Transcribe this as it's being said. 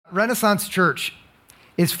Renaissance Church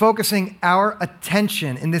is focusing our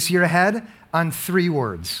attention in this year ahead on 3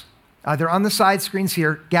 words. They're on the side screens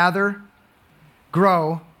here: gather,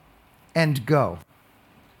 grow, and go.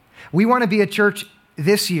 We want to be a church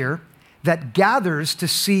this year that gathers to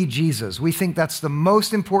see Jesus. We think that's the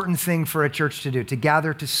most important thing for a church to do, to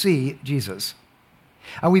gather to see Jesus.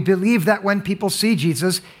 We believe that when people see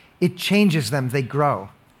Jesus, it changes them, they grow.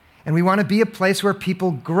 And we want to be a place where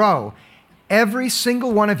people grow. Every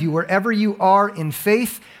single one of you, wherever you are in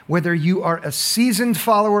faith, whether you are a seasoned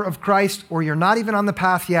follower of Christ or you're not even on the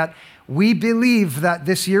path yet, we believe that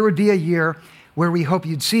this year would be a year where we hope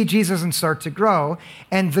you'd see Jesus and start to grow.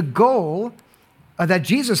 And the goal that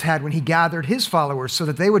Jesus had when he gathered his followers so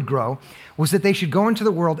that they would grow was that they should go into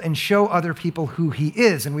the world and show other people who he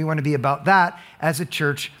is. And we want to be about that as a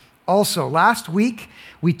church also. Last week,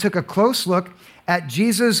 we took a close look at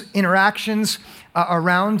Jesus' interactions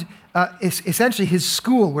around essentially his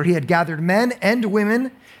school, where he had gathered men and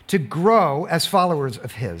women to grow as followers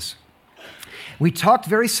of his. We talked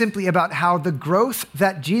very simply about how the growth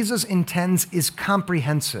that Jesus intends is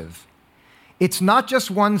comprehensive. It's not just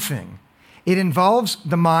one thing. It involves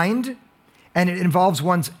the mind, and it involves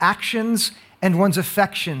one's actions and one's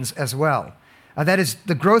affections as well. That is,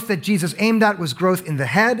 the growth that Jesus aimed at was growth in the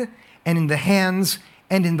head and in the hands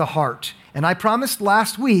and in the heart. And I promised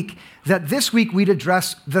last week that this week we'd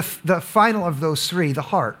address the final of those 3, the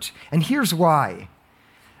heart. And here's why.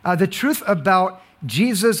 The truth about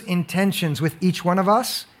Jesus' intentions with each one of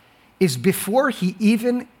us is before he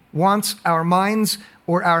even wants our minds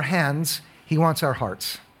or our hands, he wants our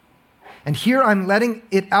hearts. And here I'm letting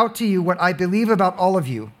it out to you what I believe about all of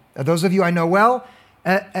you. Those of you I know well,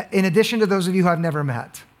 in addition to those of you who I've never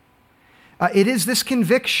met. It is this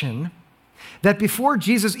conviction that before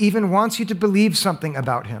Jesus even wants you to believe something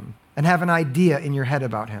about him and have an idea in your head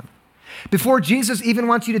about him, before Jesus even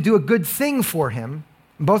wants you to do a good thing for him,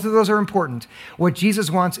 both of those are important, what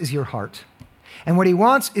Jesus wants is your heart. And what he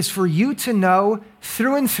wants is for you to know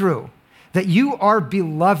through and through that you are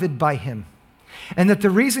beloved by him. And that the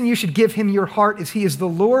reason you should give him your heart is he is the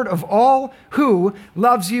Lord of all, who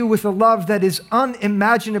loves you with a love that is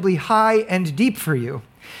unimaginably high and deep for you.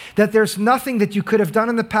 That there's nothing that you could have done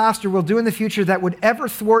in the past or will do in the future that would ever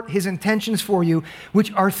thwart his intentions for you,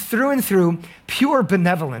 which are through and through pure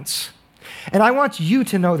benevolence. And I want you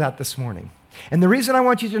to know that this morning. And the reason I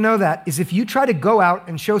want you to know that is if you try to go out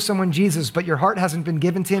and show someone Jesus, but your heart hasn't been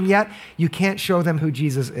given to him yet, you can't show them who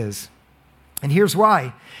Jesus is. And here's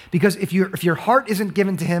why. Because if your heart isn't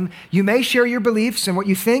given to him, you may share your beliefs and what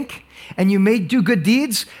you think, and you may do good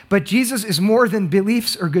deeds, but Jesus is more than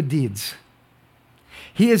beliefs or good deeds.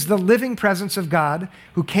 He is the living presence of God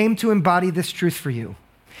who came to embody this truth for you,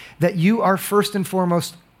 that you are first and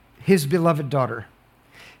foremost his beloved daughter,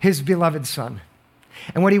 his beloved son.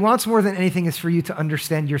 And what he wants more than anything is for you to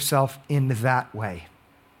understand yourself in that way.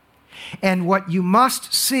 And what you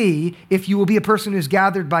must see, if you will be a person who's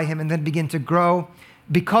gathered by him and then begin to grow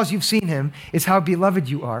because you've seen him, is how beloved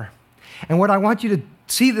you are. And what I want you to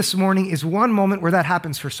see this morning is one moment where that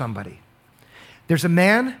happens for somebody. There's a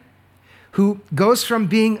man who goes from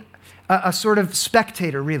being a sort of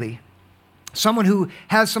spectator, really, someone who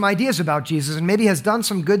has some ideas about Jesus and maybe has done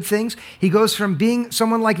some good things. He goes from being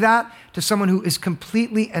someone like that to someone who is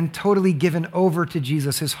completely and totally given over to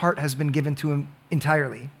Jesus. His heart has been given to him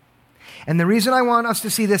entirely. And the reason I want us to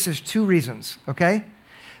see this is 2 reasons, okay?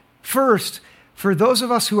 First, for those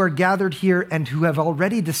of us who are gathered here and who have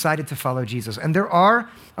already decided to follow Jesus, and there are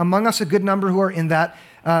among us a good number who are in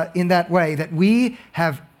that way, that we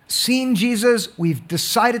have seen Jesus, we've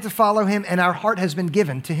decided to follow him, and our heart has been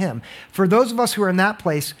given to him. For those of us who are in that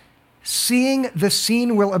place, seeing the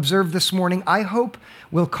scene we'll observe this morning, I hope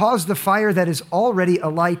will cause the fire that is already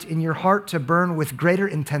alight in your heart to burn with greater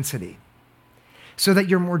intensity, so that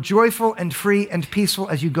you're more joyful and free and peaceful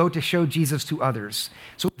as you go to show Jesus to others.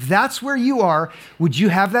 So if that's where you are, would you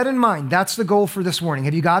have that in mind? That's the goal for this morning.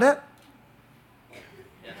 Have you got it?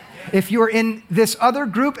 If you're in this other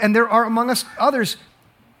group, and there are among us others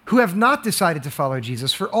who have not decided to follow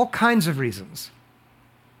Jesus for all kinds of reasons.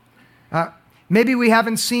 Maybe we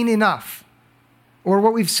haven't seen enough, or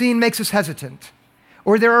what we've seen makes us hesitant,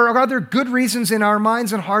 or there are other good reasons in our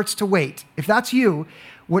minds and hearts to wait. If that's you,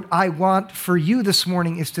 what I want for you this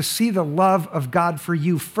morning is to see the love of God for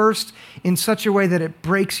you first in such a way that it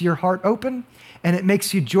breaks your heart open and it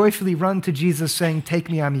makes you joyfully run to Jesus saying, "Take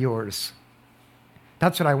me, I'm yours."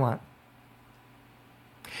 That's what I want.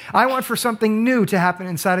 I want for something new to happen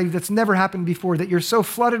inside of you that's never happened before, that you're so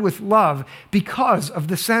flooded with love because of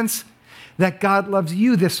the sense that God loves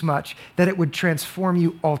you this much that it would transform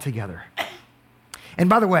you altogether. And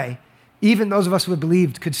by the way, Even those of us who have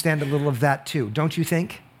believed could stand a little of that too, don't you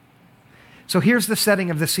think? So here's the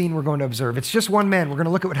setting of the scene we're going to observe. It's just one man. We're going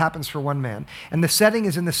to look at what happens for one man. And the setting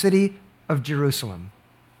is in the city of Jerusalem.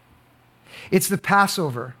 It's the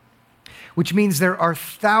Passover, which means there are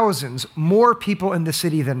thousands more people in the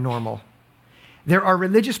city than normal. There are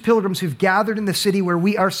religious pilgrims who've gathered in the city where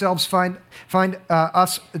we ourselves find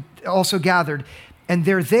us also gathered. And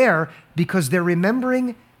they're there because they're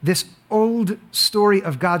remembering this old story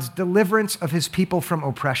of God's deliverance of his people from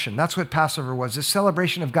oppression. That's what Passover was, this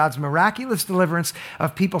celebration of God's miraculous deliverance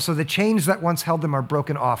of people so the chains that once held them are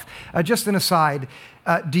broken off. Just an aside,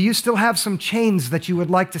 do you still have some chains that you would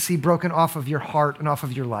like to see broken off of your heart and off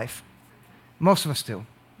of your life? Most of us do.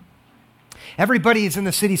 Everybody is in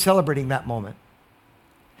the city celebrating that moment.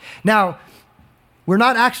 Now, we're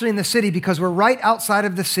not actually in the city because we're right outside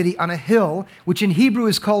of the city on a hill, which in Hebrew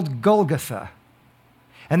is called Golgotha.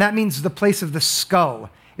 And that means the place of the skull.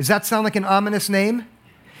 Does that sound like an ominous name?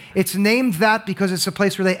 It's named that because it's a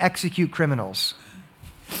place where they execute criminals.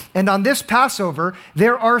 And on this Passover,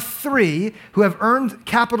 there are 3 who have earned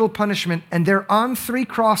capital punishment, and they're on 3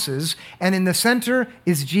 crosses, and in the center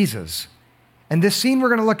is Jesus. And this scene we're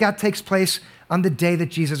going to look at takes place on the day that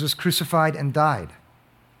Jesus was crucified and died.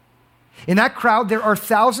 In that crowd, there are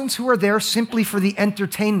thousands who are there simply for the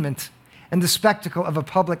entertainment and the spectacle of a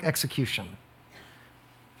public execution.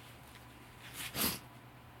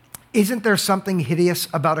 Isn't there something hideous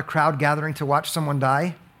about a crowd gathering to watch someone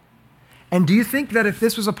die? And do you think that if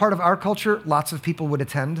this was a part of our culture, lots of people would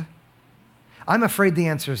attend? I'm afraid the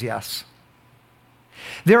answer is yes.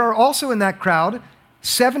 There are also in that crowd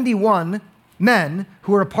 71 men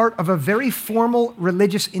who are a part of a very formal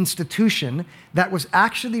religious institution that was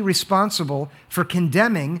actually responsible for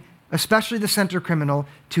condemning, especially the center criminal,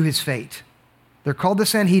 to his fate. They're called the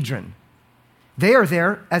Sanhedrin. They are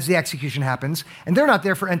there as the execution happens, and they're not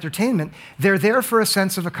there for entertainment. They're there for a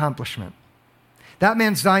sense of accomplishment. That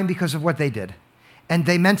man's dying because of what they did, and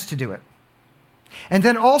they meant to do it. And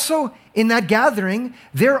then also in that gathering,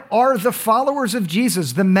 there are the followers of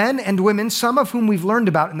Jesus, the men and women, some of whom we've learned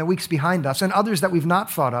about in the weeks behind us, and others that we've not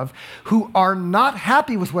thought of, who are not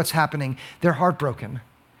happy with what's happening. They're heartbroken.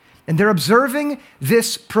 And they're observing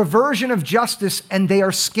this perversion of justice, and they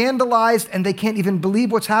are scandalized, and they can't even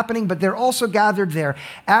believe what's happening, but they're also gathered there,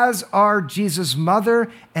 as are Jesus'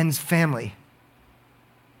 mother and family.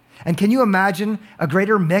 And can you imagine a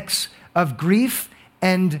greater mix of grief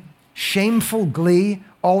and shameful glee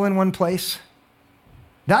all in one place?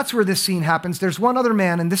 That's where this scene happens. There's one other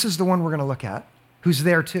man, and this is the one we're going to look at, who's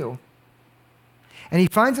there too. And he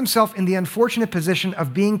finds himself in the unfortunate position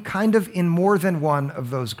of being kind of in more than one of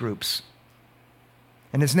those groups.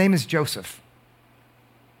 And his name is Joseph.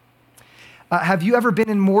 Have you ever been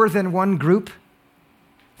in more than one group?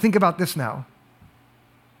 Think about this now.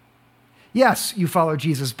 Yes, you follow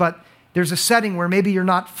Jesus, but there's a setting where maybe you're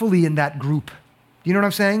not fully in that group. Do you know what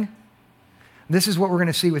I'm saying? This is what we're going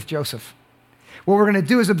to see with Joseph. What we're going to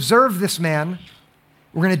do is observe this man.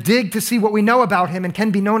 We're going to dig to see what we know about him and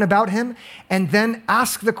can be known about him, and then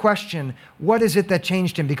ask the question, what is it that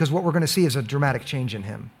changed him? Because what we're going to see is a dramatic change in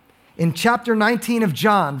him. In chapter 19 of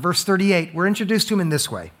John, verse 38, we're introduced to him in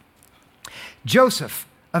this way. Joseph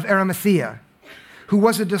of Arimathea, who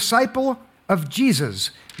was a disciple of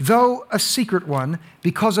Jesus, though a secret one,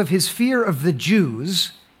 because of his fear of the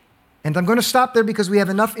Jews. And I'm going to stop there because we have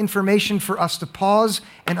enough information for us to pause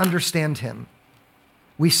and understand him.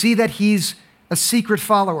 We see that he's a secret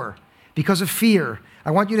follower because of fear.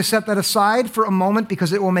 I want you to set that aside for a moment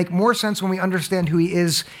because it will make more sense when we understand who he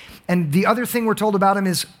is. And the other thing we're told about him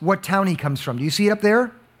is what town he comes from. Do you see it up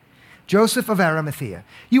there? Joseph of Arimathea.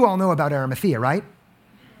 You all know about Arimathea, right?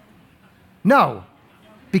 No,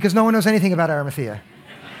 because no one knows anything about Arimathea.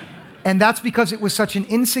 And that's because it was such an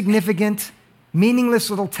insignificant, meaningless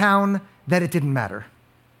little town that it didn't matter.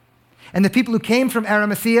 And the people who came from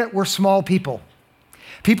Arimathea were small people.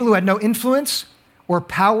 People who had no influence or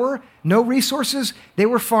power, no resources. They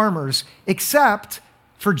were farmers, except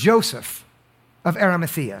for Joseph of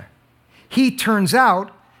Arimathea. He turns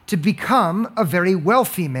out to become a very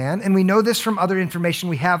wealthy man, and we know this from other information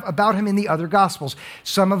we have about him in the other Gospels.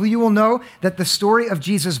 Some of you will know that the story of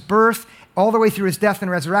Jesus' birth all the way through his death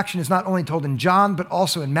and resurrection is not only told in John, but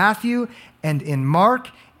also in Matthew and in Mark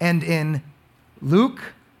and in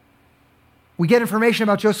Luke. We get information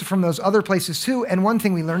about Joseph from those other places too, and one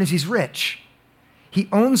thing we learn is he's rich. He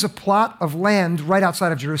owns a plot of land right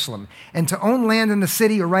outside of Jerusalem. And to own land in the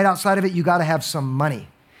city or right outside of it, you got to have some money.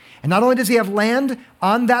 And not only does he have land,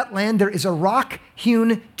 on that land there is a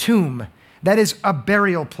rock-hewn tomb. That is a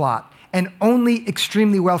burial plot. and only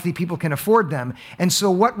extremely wealthy people can afford them. And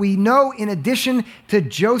so what we know, in addition to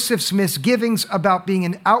Joseph's misgivings about being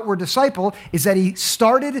an outward disciple, is that he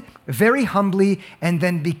started very humbly and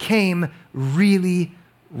then became really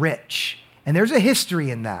rich. And there's a history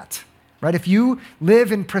in that, right? If you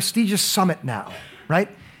live in prestigious Summit now, right,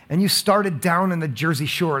 and you started down in the Jersey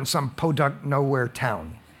Shore in some podunk nowhere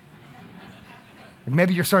town, and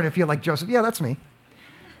maybe you're starting to feel like Joseph. Yeah, that's me.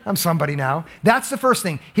 I'm somebody now. That's the first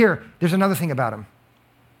thing. Here, there's another thing about him.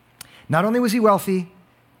 Not only was he wealthy,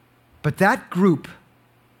 but that group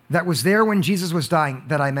that was there when Jesus was dying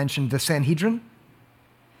that I mentioned, the Sanhedrin,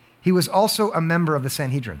 he was also a member of the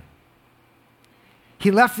Sanhedrin. He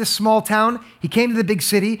left this small town, he came to the big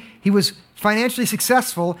city, he was financially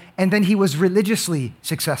successful, and then he was religiously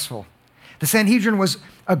successful. The Sanhedrin was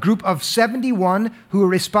a group of 71 who were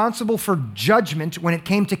responsible for judgment when it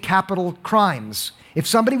came to capital crimes. If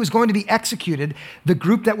somebody was going to be executed, the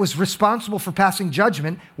group that was responsible for passing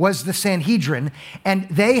judgment was the Sanhedrin, and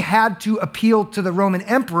they had to appeal to the Roman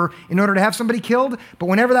emperor in order to have somebody killed. But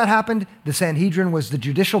whenever that happened, the Sanhedrin was the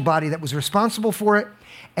judicial body that was responsible for it.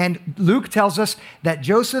 And Luke tells us that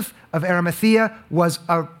Joseph of Arimathea was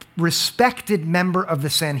a respected member of the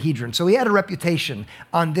Sanhedrin. So he had a reputation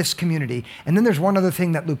on this community. And then there's one other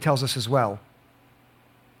thing that Luke tells us as well.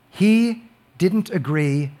 He didn't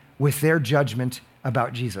agree with their judgment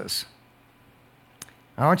about Jesus.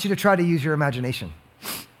 I want you to try to use your imagination.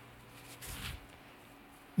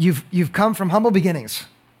 You've come from humble beginnings.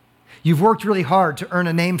 You've worked really hard to earn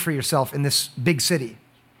a name for yourself in this big city.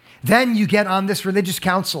 Then you get on this religious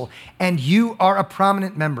council and you are a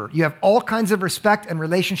prominent member. You have all kinds of respect and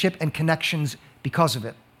relationship and connections because of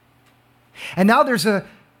it. And now there's a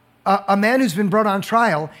man who's been brought on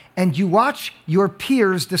trial, and you watch your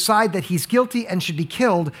peers decide that he's guilty and should be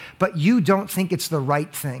killed, but you don't think it's the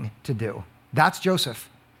right thing to do. That's Joseph.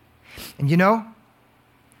 And you know,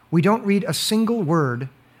 we don't read a single word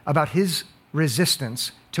about his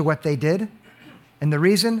resistance to what they did. And the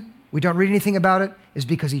reason we don't read anything about it is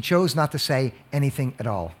because he chose not to say anything at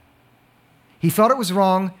all. He thought it was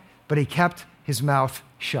wrong, but he kept his mouth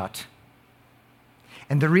shut.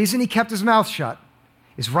 And the reason he kept his mouth shut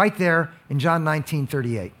is right there in John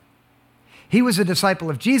 19:38. He was a disciple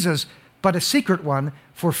of Jesus, but a secret one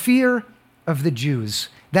for fear of the Jews.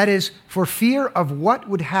 That is, for fear of what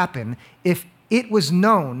would happen if it was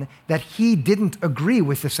known that he didn't agree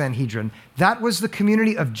with the Sanhedrin. That was the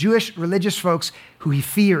community of Jewish religious folks who he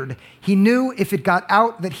feared. He knew if it got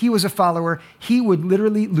out that he was a follower, he would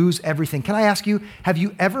literally lose everything. Can I ask you, have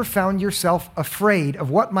you ever found yourself afraid of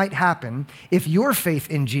what might happen if your faith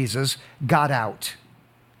in Jesus got out?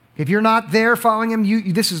 If you're not there following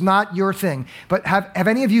him, this is not your thing. But have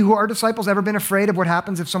any of you who are disciples ever been afraid of what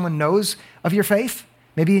happens if someone knows of your faith?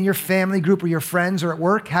 Maybe in your family group or your friends or at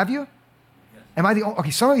work, have you? Am I the only?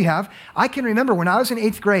 Okay, some of you have. I can remember when I was in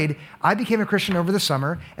 8th grade, I became a Christian over the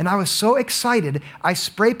summer, and I was so excited, I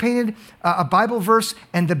spray painted a Bible verse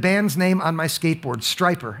and the band's name on my skateboard,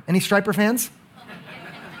 Stryper. Any Stryper fans?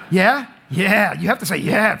 Yeah? Yeah, you have to say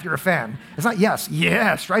yeah if you're a fan. It's not yes,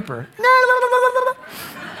 yeah, Stryper.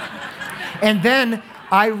 And then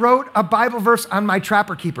I wrote a Bible verse on my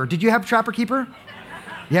Trapper Keeper. Did you have Trapper Keeper?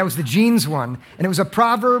 Yeah, it was the jeans one. And it was a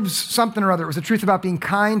Proverbs something or other. It was a truth about being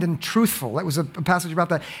kind and truthful. That was a passage about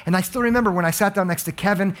that. And I still remember when I sat down next to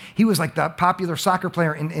Kevin, he was like the popular soccer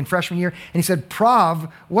player in freshman year. And he said,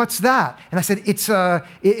 Prov, what's that? And I said,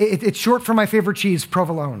 it's short for my favorite cheese,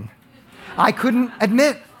 provolone. I couldn't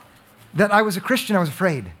admit that I was a Christian. I was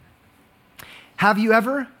afraid. Have you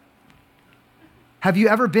ever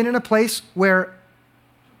been in a place where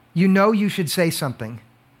you know you should say something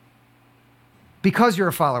because you're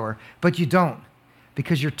a follower, but you don't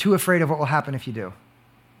because you're too afraid of what will happen if you do?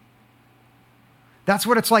 That's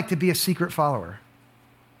what it's like to be a secret follower.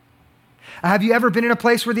 Have you ever been in a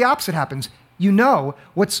place where the opposite happens? You know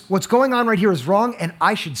what's going on right here is wrong and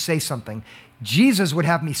I should say something. Jesus would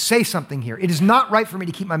have me say something here. It is not right for me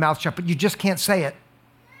to keep my mouth shut, but you just can't say it.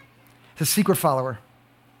 It's a secret follower.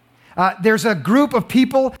 There's a group of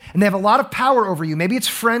people, and they have a lot of power over you. Maybe it's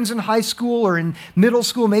friends in high school or in middle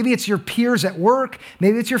school. Maybe it's your peers at work.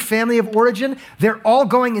 Maybe it's your family of origin. They're all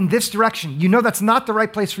going in this direction. You know that's not the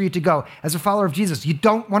right place for you to go as a follower of Jesus. You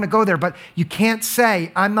don't want to go there, but you can't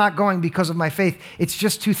say, I'm not going because of my faith. It's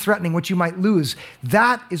just too threatening, what you might lose.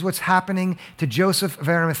 That is what's happening to Joseph of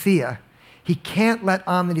Arimathea. He can't let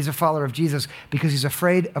on that he's a follower of Jesus because he's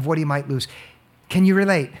afraid of what he might lose. Can you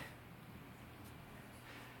relate?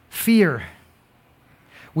 Fear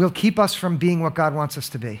will keep us from being what God wants us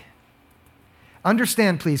to be.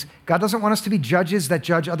 Understand, please, God doesn't want us to be judges that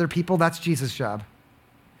judge other people. That's Jesus' job.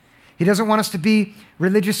 He doesn't want us to be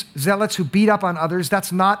religious zealots who beat up on others.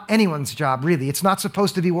 That's not anyone's job, really. It's not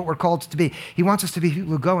supposed to be what we're called to be. He wants us to be people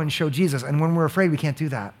who go and show Jesus. And when we're afraid, we can't do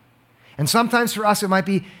that. And sometimes for us, it might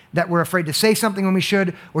be that we're afraid to say something when we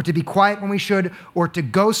should, or to be quiet when we should, or to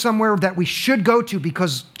go somewhere that we should go to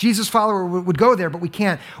because Jesus' follower would go there, but we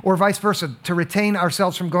can't, or vice versa, to retain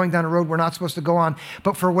ourselves from going down a road we're not supposed to go on.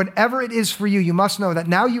 But for whatever it is for you, you must know that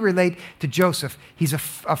now you relate to Joseph. He's a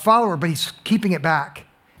follower, but he's keeping it back.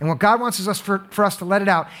 And what God wants is for us to let it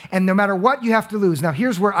out. And no matter what you have to lose. Now,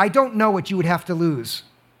 here's where I don't know what you would have to lose.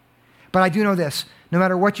 But I do know this. No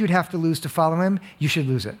matter what you'd have to lose to follow him, you should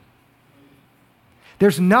lose it.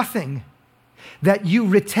 There's nothing that you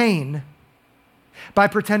retain by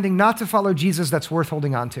pretending not to follow Jesus that's worth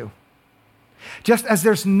holding on to. Just as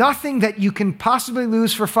there's nothing that you can possibly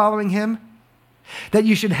lose for following him that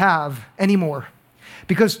you should have anymore.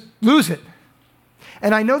 Because lose it.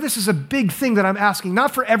 And I know this is a big thing that I'm asking,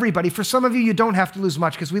 not for everybody. For some of you, you don't have to lose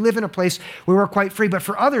much because we live in a place where we're quite free. But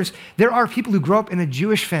for others, there are people who grow up in a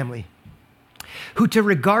Jewish family who to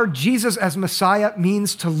regard Jesus as Messiah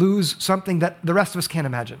means to lose something that the rest of us can't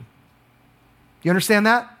imagine. You understand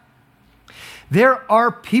that? There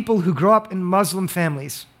are people who grow up in Muslim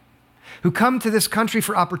families who come to this country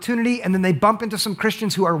for opportunity, and then they bump into some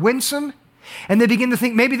Christians who are winsome, and they begin to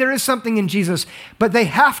think maybe there is something in Jesus, but they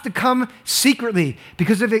have to come secretly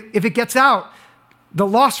because if it gets out, the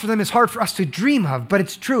loss for them is hard for us to dream of, but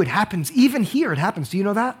it's true. It happens. Even here, it happens. Do you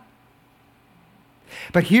know that?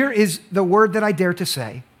 But here is the word that I dare to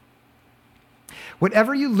say.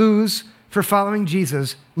 Whatever you lose for following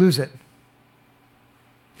Jesus, lose it.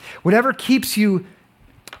 Whatever keeps you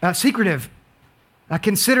secretive,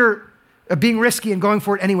 consider being risky and going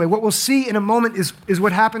for it anyway. What we'll see in a moment is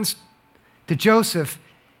what happens to Joseph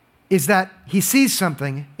is that he sees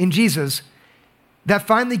something in Jesus that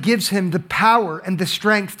finally gives him the power and the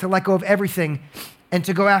strength to let go of everything and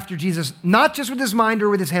to go after Jesus, not just with his mind or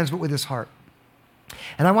with his hands, but with his heart.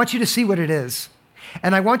 And I want you to see what it is.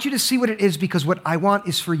 And I want you to see what it is because what I want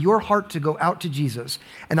is for your heart to go out to Jesus.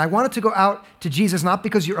 And I want it to go out to Jesus not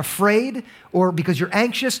because you're afraid or because you're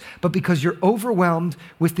anxious, but because you're overwhelmed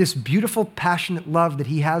with this beautiful, passionate love that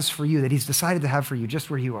he has for you, that he's decided to have for you just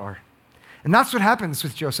where you are. And that's what happens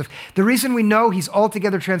with Joseph. The reason we know he's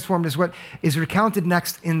altogether transformed is what is recounted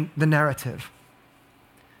next in the narrative.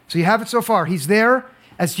 So you have it so far. He's there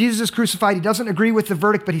as Jesus is crucified. He doesn't agree with the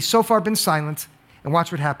verdict, but he's so far been silent. And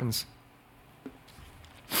watch what happens.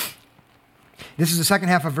 This is the second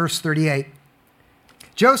half of verse 38.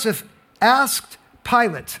 Joseph asked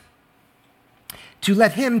Pilate to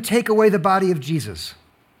let him take away the body of Jesus.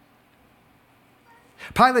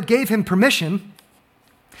 Pilate gave him permission,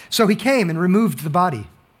 so he came and removed the body.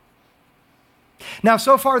 Now,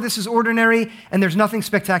 so far, this is ordinary, and there's nothing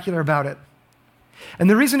spectacular about it. And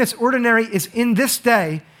the reason it's ordinary is in this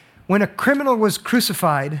day, when a criminal was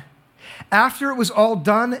crucified, after it was all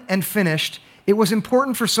done and finished, it was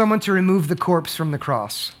important for someone to remove the corpse from the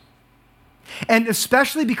cross. And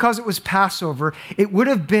especially because it was Passover, it would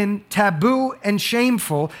have been taboo and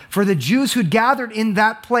shameful for the Jews who'd gathered in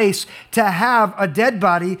that place to have a dead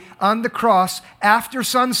body on the cross after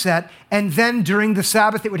sunset, and then during the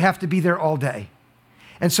Sabbath, it would have to be there all day.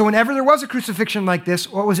 And so whenever there was a crucifixion like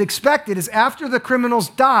this, what was expected is after the criminals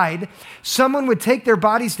died, someone would take their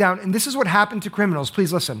bodies down, and this is what happened to criminals.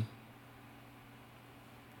 Please listen.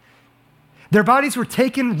 Their bodies were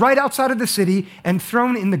taken right outside of the city and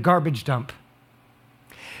thrown in the garbage dump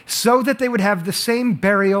so that they would have the same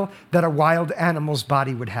burial that a wild animal's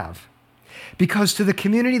body would have. Because to the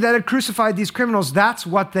community that had crucified these criminals, that's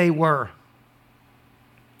what they were.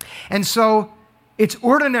 And so it's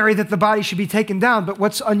ordinary that the body should be taken down, but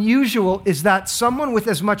what's unusual is that someone with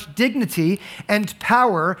as much dignity and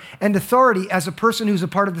power and authority as a person who's a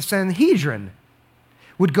part of the Sanhedrin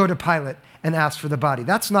would go to Pilate and ask for the body.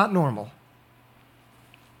 That's not normal.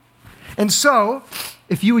 And so,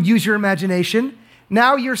 if you would use your imagination,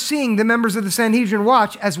 now you're seeing the members of the Sanhedrin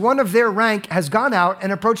watch as one of their rank has gone out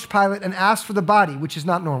and approached Pilate and asked for the body, which is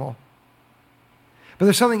not normal. But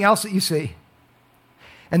there's something else that you see.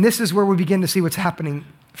 And this is where we begin to see what's happening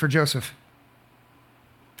for Joseph.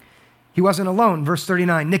 He wasn't alone. Verse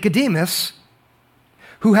 39, Nicodemus,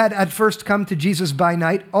 who had at first come to Jesus by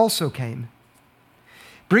night, also came,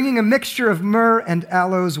 bringing a mixture of myrrh and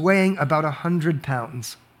aloes weighing about 100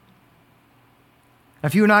 pounds.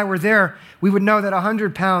 If you and I were there, we would know that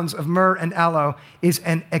 100 pounds of myrrh and aloe is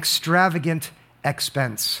an extravagant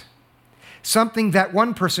expense. Something that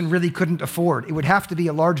one person really couldn't afford. It would have to be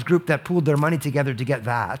a large group that pooled their money together to get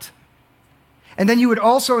that. And then you would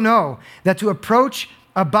also know that to approach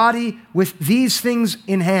a body with these things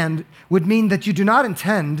in hand would mean that you do not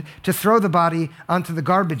intend to throw the body onto the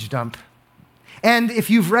garbage dump. And if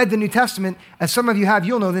you've read the New Testament, as some of you have,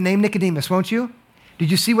 you'll know the name Nicodemus, won't you?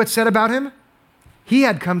 Did you see what's said about him? He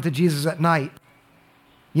had come to Jesus at night.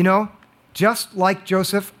 You know, just like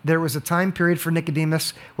Joseph, there was a time period for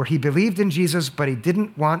Nicodemus where he believed in Jesus, but he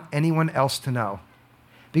didn't want anyone else to know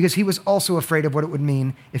because he was also afraid of what it would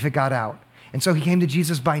mean if it got out. And so he came to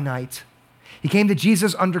Jesus by night. He came to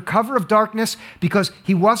Jesus under cover of darkness because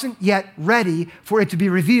he wasn't yet ready for it to be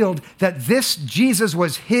revealed that this Jesus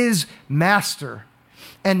was his master.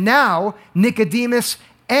 And now Nicodemus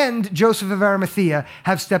and Joseph of Arimathea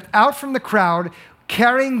have stepped out from the crowd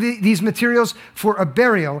carrying these materials for a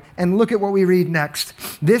burial. And look at what we read next.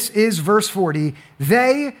 This is verse 40.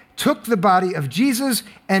 They took the body of Jesus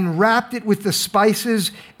and wrapped it with the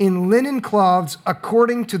spices in linen cloths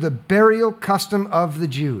according to the burial custom of the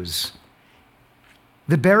Jews.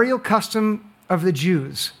 The burial custom of the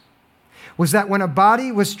Jews was that when a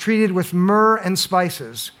body was treated with myrrh and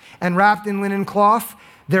spices and wrapped in linen cloth,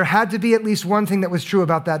 there had to be at least one thing that was true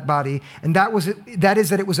about that body, and that is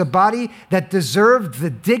that it was a body that deserved the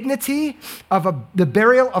dignity of the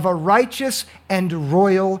burial of a righteous and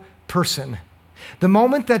royal person. The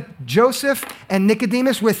moment that Joseph and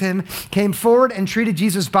Nicodemus with him came forward and treated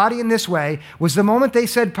Jesus' body in this way was the moment they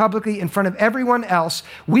said publicly in front of everyone else,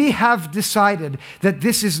 we have decided that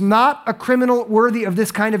this is not a criminal worthy of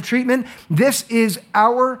this kind of treatment. This is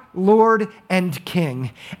our Lord and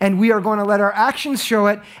King. And we are going to let our actions show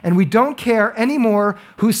it, and we don't care anymore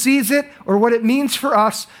who sees it or what it means for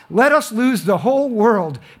us. Let us lose the whole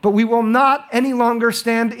world, but we will not any longer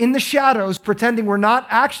stand in the shadows pretending we're not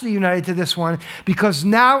actually united to this one, because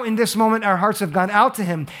now in this moment our hearts have gone out to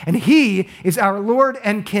him, and he is our Lord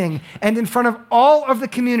and King. And in front of all of the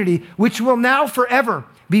community, which will now forever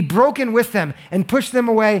be broken with them and push them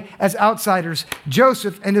away as outsiders,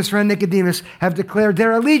 Joseph and his friend Nicodemus have declared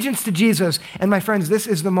their allegiance to Jesus. And my friends, this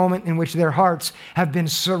is the moment in which their hearts have been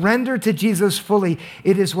surrendered to Jesus fully.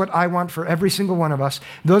 It is what I want for every single one of us.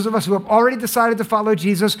 Those of us who have already decided to follow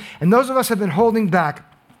Jesus, and those of us who have been holding back.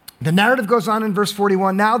 The narrative goes on in verse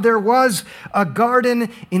 41. Now there was a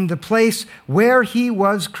garden in the place where he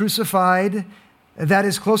was crucified. That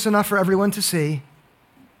is close enough for everyone to see.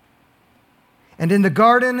 And in the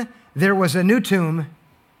garden there was a new tomb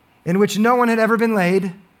in which no one had ever been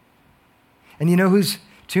laid. And you know whose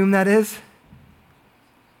tomb that is?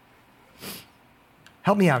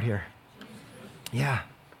 Help me out here. Yeah.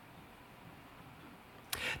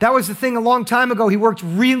 That was the thing a long time ago he worked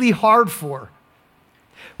really hard for,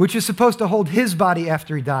 which is supposed to hold his body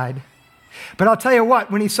after he died. But I'll tell you what,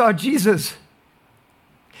 when he saw Jesus,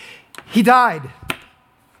 he died.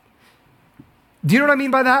 Do you know what I mean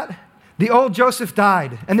by that? The old Joseph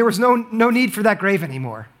died, and there was no need for that grave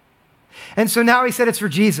anymore. And so now he said it's for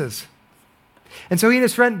Jesus. And so he and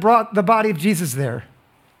his friend brought the body of Jesus there.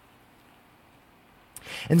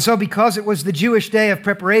 And so because it was the Jewish day of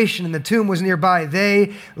preparation and the tomb was nearby,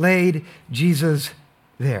 they laid Jesus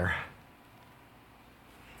there.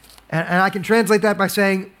 And I can translate that by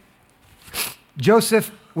saying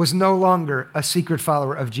Joseph was no longer a secret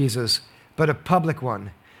follower of Jesus, but a public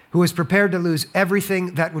one who was prepared to lose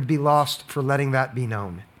everything that would be lost for letting that be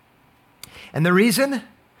known. And the reason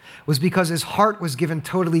was because his heart was given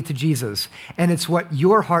totally to Jesus, and it's what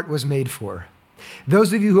your heart was made for.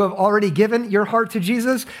 Those of you who have already given your heart to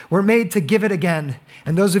Jesus were made to give it again.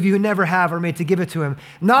 And those of you who never have are made to give it to him,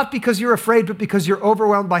 not because you're afraid, but because you're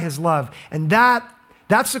overwhelmed by his love. And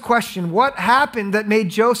that's the question. What happened that made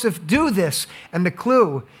Joseph do this? And the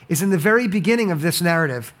clue is in the very beginning of this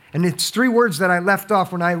narrative. And it's three words that I left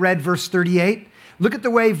off when I read verse 38. Look at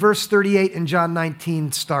the way verse 38 in John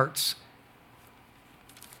 19 starts.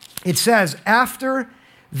 It says, after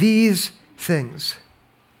these things.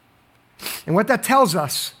 And what that tells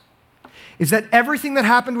us is that everything that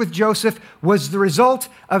happened with Joseph was the result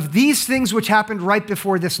of these things which happened right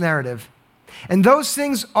before this narrative. And those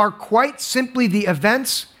things are quite simply the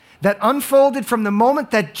events that unfolded from the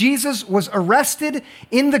moment that Jesus was arrested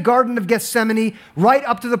in the Garden of Gethsemane right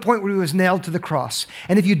up to the point where he was nailed to the cross.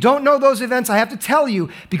 And if you don't know those events, I have to tell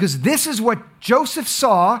you, because this is what Joseph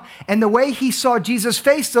saw, and the way he saw Jesus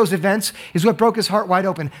face those events is what broke his heart wide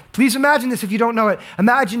open. Please imagine this if you don't know it.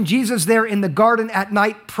 Imagine Jesus there in the garden at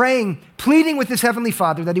night praying, pleading with his heavenly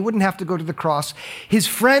Father that he wouldn't have to go to the cross. His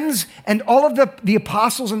friends and all of the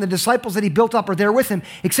apostles and the disciples that he built up are there with him,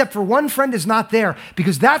 except for one friend is not there,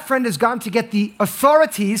 because that friend has gone to get the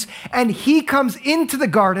authorities, and he comes into the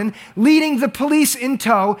garden leading the police in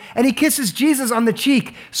tow, and he kisses Jesus on the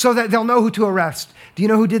cheek so that they'll know who to arrest. Do you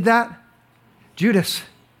know who did that? Judas.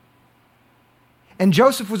 And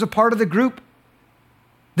Joseph was a part of the group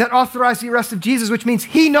that authorized the arrest of Jesus, which means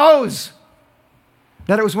he knows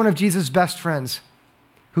that it was one of Jesus' best friends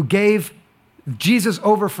who gave Jesus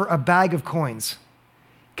over for a bag of coins.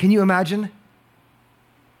 Can you imagine?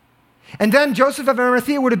 And then Joseph of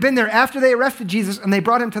Arimathea would have been there after they arrested Jesus and they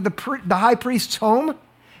brought him to the high priest's home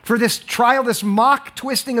for this trial, this mock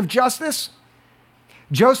twisting of justice.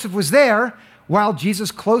 Joseph was there while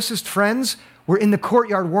Jesus' closest friends were in the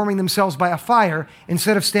courtyard warming themselves by a fire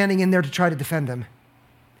instead of standing in there to try to defend him.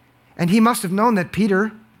 And he must have known that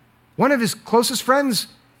Peter, one of his closest friends,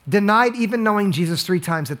 denied even knowing Jesus 3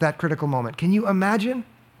 times at that critical moment. Can you imagine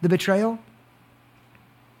the betrayal?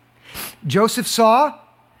 Joseph saw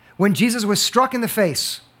when Jesus was struck in the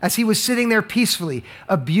face as he was sitting there peacefully,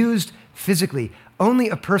 abused physically. Only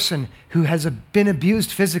a person who has been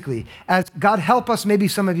abused physically, as God help us, maybe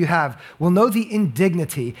some of you have, will know the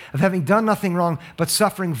indignity of having done nothing wrong but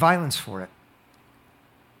suffering violence for it.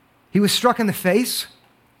 He was struck in the face.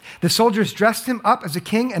 The soldiers dressed him up as a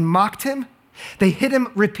king and mocked him. They hit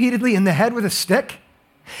him repeatedly in the head with a stick.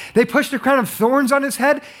 They pushed a crown of thorns on his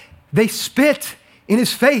head. They spit in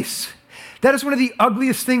his face. That is one of the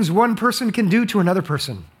ugliest things one person can do to another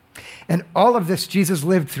person. And all of this Jesus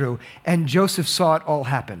lived through, and Joseph saw it all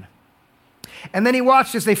happen. And then he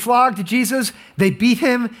watched as they flogged Jesus, they beat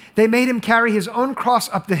him, they made him carry his own cross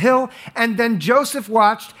up the hill, and then Joseph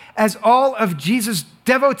watched as all of Jesus'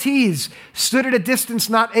 devotees stood at a distance,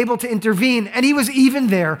 not able to intervene, and he was even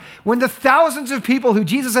there when the thousands of people who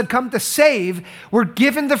Jesus had come to save were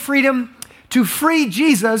given the freedom to free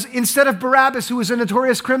Jesus instead of Barabbas, who was a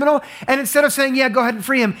notorious criminal. And instead of saying, yeah, go ahead and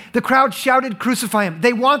free him, the crowd shouted, crucify him.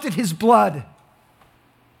 They wanted his blood.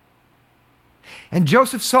 And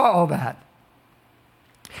Joseph saw all that.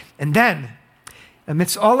 And then,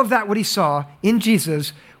 amidst all of that, what he saw in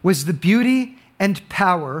Jesus was the beauty and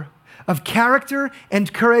power of character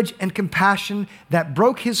and courage and compassion that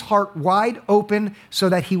broke his heart wide open so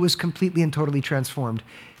that he was completely and totally transformed.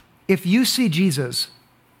 If you see Jesus,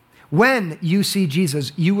 when you see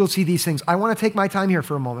Jesus, you will see these things. I want to take my time here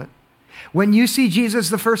for a moment. When you see Jesus,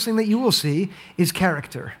 the first thing that you will see is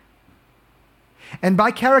character. And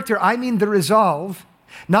by character, I mean the resolve,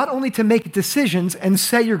 not only to make decisions and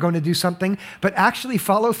say you're going to do something, but actually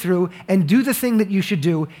follow through and do the thing that you should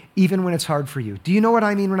do, even when it's hard for you. Do you know what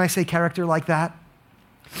I mean when I say character like that?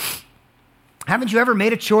 Haven't you ever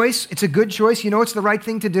made a choice? It's a good choice. You know it's the right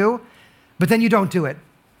thing to do, but then you don't do it.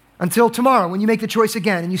 Until tomorrow when you make the choice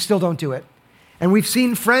again and you still don't do it. And we've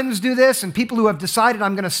seen friends do this and people who have decided,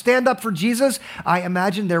 I'm going to stand up for Jesus. I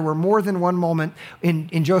imagine there were more than one moment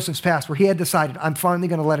in Joseph's past where he had decided, I'm finally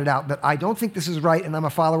going to let it out, that I don't think this is right and I'm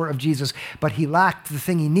a follower of Jesus. But he lacked the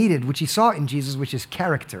thing he needed, which he saw in Jesus, which is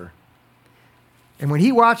character. And when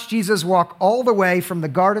he watched Jesus walk all the way from the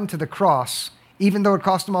garden to the cross, even though it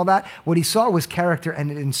cost him all that, what he saw was character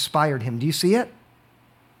and it inspired him. Do you see it?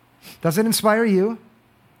 Does it inspire you?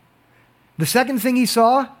 The second thing he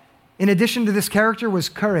saw, in addition to this character, was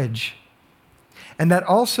courage. And that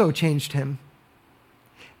also changed him.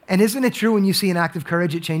 And isn't it true when you see an act of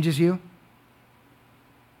courage, it changes you?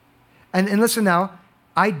 And listen now,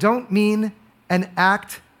 I don't mean an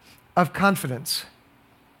act of confidence.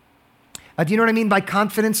 Do you know what I mean by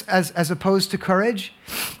confidence as opposed to courage?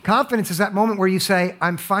 Confidence is that moment where you say,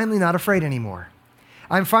 I'm finally not afraid anymore.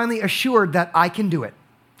 I'm finally assured that I can do it.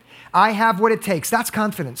 I have what it takes. That's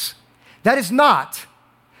confidence. That is not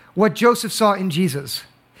what Joseph saw in Jesus.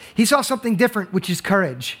 He saw something different, which is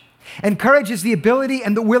courage. And courage is the ability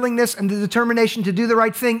and the willingness and the determination to do the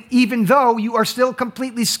right thing, even though you are still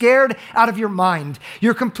completely scared out of your mind.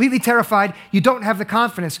 You're completely terrified. You don't have the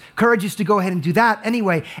confidence. Courage is to go ahead and do that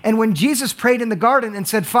anyway. And when Jesus prayed in the garden and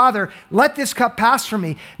said, Father, let this cup pass from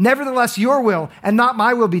me. Nevertheless, your will and not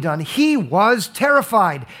my will be done. He was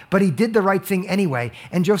terrified, but he did the right thing anyway.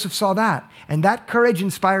 And Joseph saw that. And that courage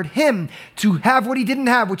inspired him to have what he didn't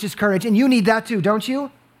have, which is courage. And you need that too, don't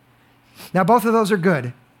you? Now, both of those are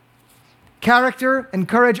good. Character and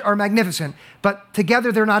courage are magnificent, but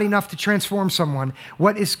together they're not enough to transform someone.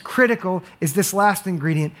 What is critical is this last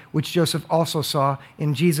ingredient, which Joseph also saw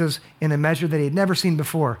in Jesus in a measure that he had never seen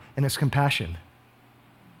before, and it's compassion.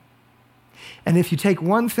 And if you take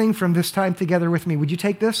one thing from this time together with me, would you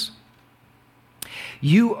take this?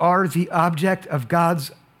 You are the object of God's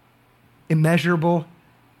immeasurable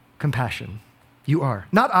compassion. You are.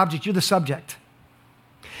 Not object, you're the subject.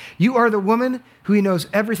 You are the woman who he knows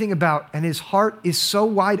everything about, and his heart is so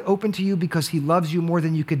wide open to you because he loves you more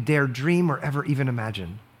than you could dare dream or ever even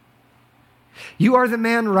imagine. You are the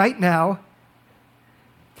man right now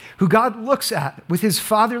who God looks at with his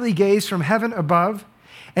fatherly gaze from heaven above,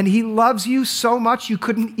 and he loves you so much you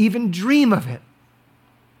couldn't even dream of it.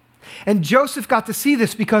 And Joseph got to see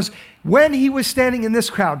this because when he was standing in this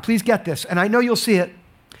crowd, please get this, and I know you'll see it.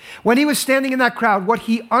 When he was standing in that crowd, what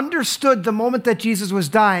he understood the moment that Jesus was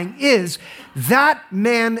dying is that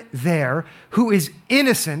man there who is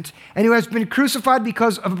innocent and who has been crucified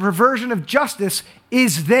because of a perversion of justice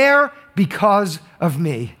is there because of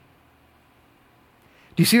me.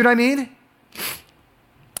 Do you see what I mean?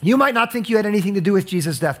 You might not think you had anything to do with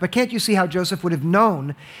Jesus' death, but can't you see how Joseph would have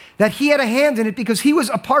known that he had a hand in it because he was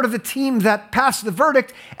a part of the team that passed the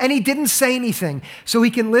verdict and he didn't say anything. So he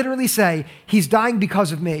can literally say, he's dying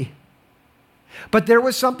because of me. But there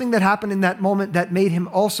was something that happened in that moment that made him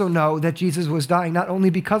also know that Jesus was dying, not only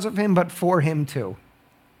because of him, but for him too.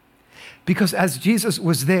 Because as Jesus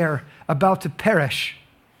was there about to perish,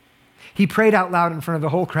 he prayed out loud in front of the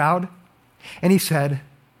whole crowd and he said,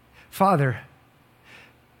 Father,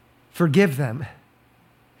 forgive them,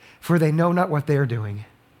 for they know not what they are doing.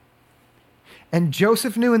 And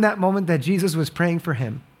Joseph knew in that moment that Jesus was praying for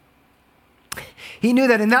him. He knew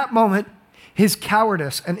that in that moment, his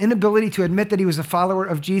cowardice and inability to admit that he was a follower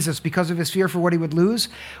of Jesus because of his fear for what he would lose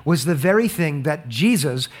was the very thing that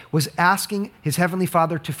Jesus was asking his heavenly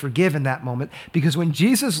Father to forgive in that moment. Because when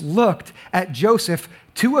Jesus looked at Joseph,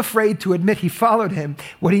 too afraid to admit he followed him,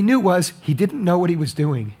 what he knew was he didn't know what he was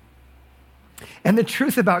doing. And the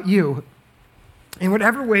truth about you, in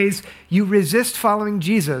whatever ways you resist following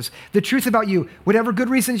Jesus, the truth about you, whatever good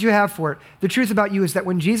reasons you have for it, the truth about you is that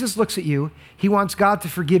when Jesus looks at you, he wants God to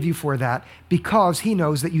forgive you for that because he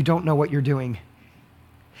knows that you don't know what you're doing.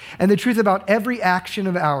 And the truth about every action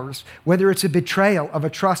of ours, whether it's a betrayal of a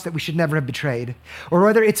trust that we should never have betrayed, or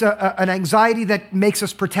whether it's an anxiety that makes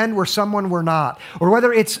us pretend we're someone we're not, or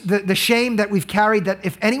whether it's the shame that we've carried that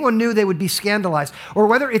if anyone knew, they would be scandalized, or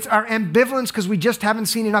whether it's our ambivalence because we just haven't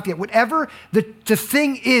seen enough yet, whatever the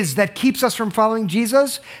thing is that keeps us from following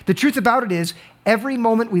Jesus, the truth about it is every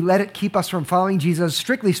moment we let it keep us from following Jesus,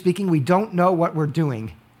 strictly speaking, we don't know what we're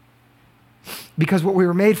doing. Because what we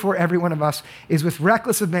were made for, every one of us, is with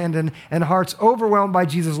reckless abandon and hearts overwhelmed by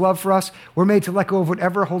Jesus' love for us, we're made to let go of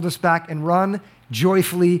whatever holds us back and run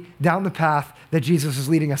joyfully down the path that Jesus is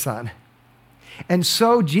leading us on. And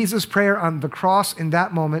so Jesus' prayer on the cross in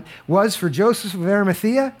that moment was for Joseph of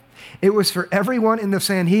Arimathea. It was for everyone in the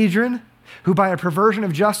Sanhedrin who by a perversion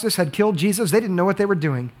of justice had killed Jesus. They didn't know what they were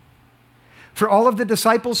doing. For all of the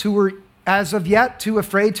disciples who were as of yet too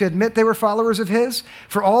afraid to admit they were followers of his,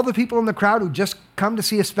 for all the people in the crowd who just come to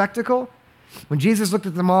see a spectacle, when Jesus looked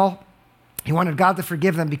at them all, he wanted God to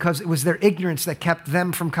forgive them because it was their ignorance that kept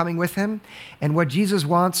them from coming with him. And what Jesus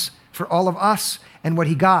wants for all of us and what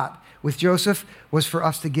he got with Joseph was for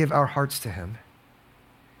us to give our hearts to him.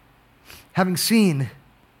 Having seen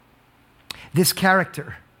this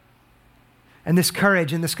character and this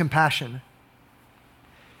courage and this compassion,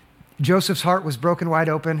 Joseph's heart was broken wide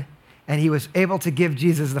open. And he was able to give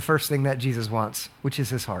Jesus the first thing that Jesus wants, which is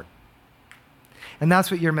his heart. And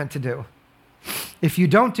that's what you're meant to do. If you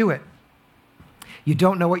don't do it, you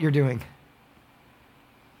don't know what you're doing.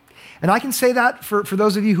 And I can say that for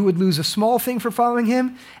those of you who would lose a small thing for following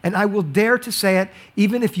him, and I will dare to say it,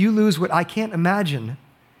 even if you lose what I can't imagine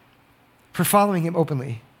for following him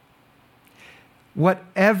openly.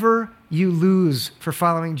 Whatever you lose for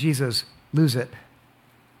following Jesus, lose it.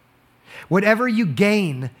 Whatever you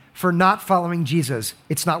gain for not following Jesus,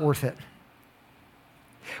 it's not worth it.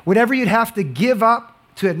 Whatever you'd have to give up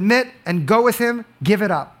to admit and go with him, give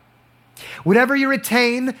it up. Whatever you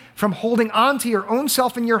retain from holding on to your own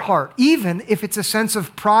self in your heart, even if it's a sense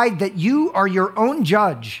of pride that you are your own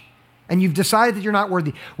judge and you've decided that you're not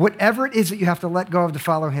worthy, whatever it is that you have to let go of to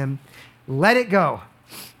follow him, let it go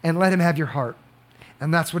and let him have your heart.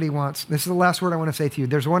 And that's what he wants. This is the last word I want to say to you.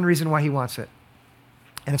 There's one reason why he wants it.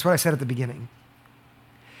 And it's what I said at the beginning.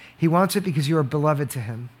 He wants it because you are beloved to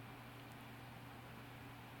him.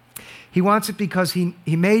 He wants it because he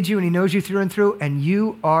made you and he knows you through and through, and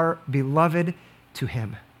you are beloved to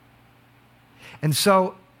him. And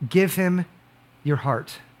so give him your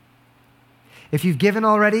heart. If you've given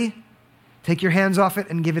already, take your hands off it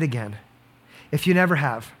and give it again. If you never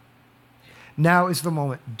have, now is the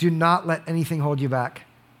moment. Do not let anything hold you back.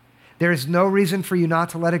 There is no reason for you not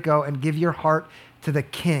to let it go and give your heart to the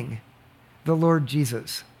King, the Lord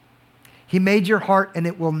Jesus. He made your heart, and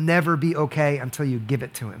it will never be okay until you give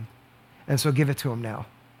it to him. And so give it to him now.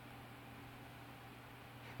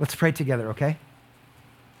 Let's pray together, okay?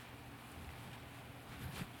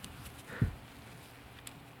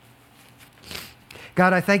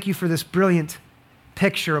 God, I thank you for this brilliant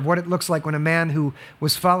picture of what it looks like when a man who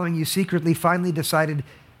was following you secretly finally decided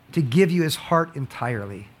to give you his heart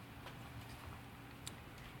entirely.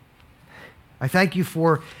 I thank you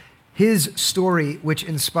for his story which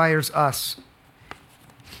inspires us.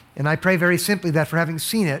 And I pray very simply that for having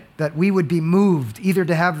seen it, that we would be moved either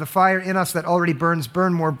to have the fire in us that already burns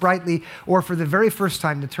burn more brightly, or for the very first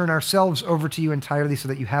time to turn ourselves over to you entirely so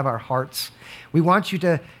that you have our hearts. We want you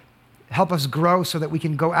to help us grow so that we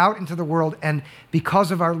can go out into the world and, because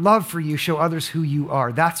of our love for you, show others who you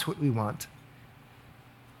are. That's what we want.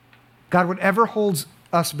 God, whatever holds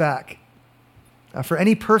us back, for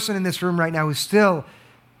any person in this room right now who's still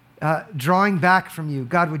drawing back from you,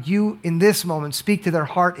 God, would you in this moment speak to their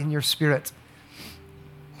heart in your spirit?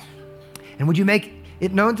 And would you make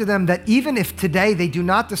it known to them that even if today they do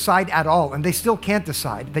not decide at all, and they still can't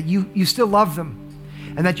decide, that you still love them,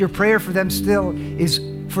 and that your prayer for them still is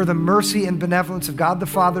for the mercy and benevolence of God the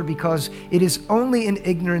Father, because it is only in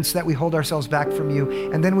ignorance that we hold ourselves back from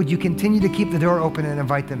you. And then would you continue to keep the door open and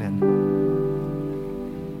invite them in?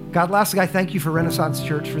 God, lastly, I thank you for Renaissance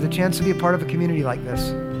Church, for the chance to be a part of a community like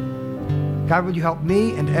this. God, would you help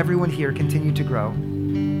me and everyone here continue to grow?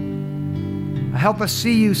 Help us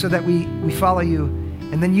see you so that we follow you,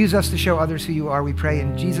 and then use us to show others who you are, we pray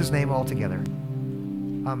in Jesus' name all together.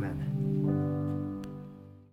 Amen.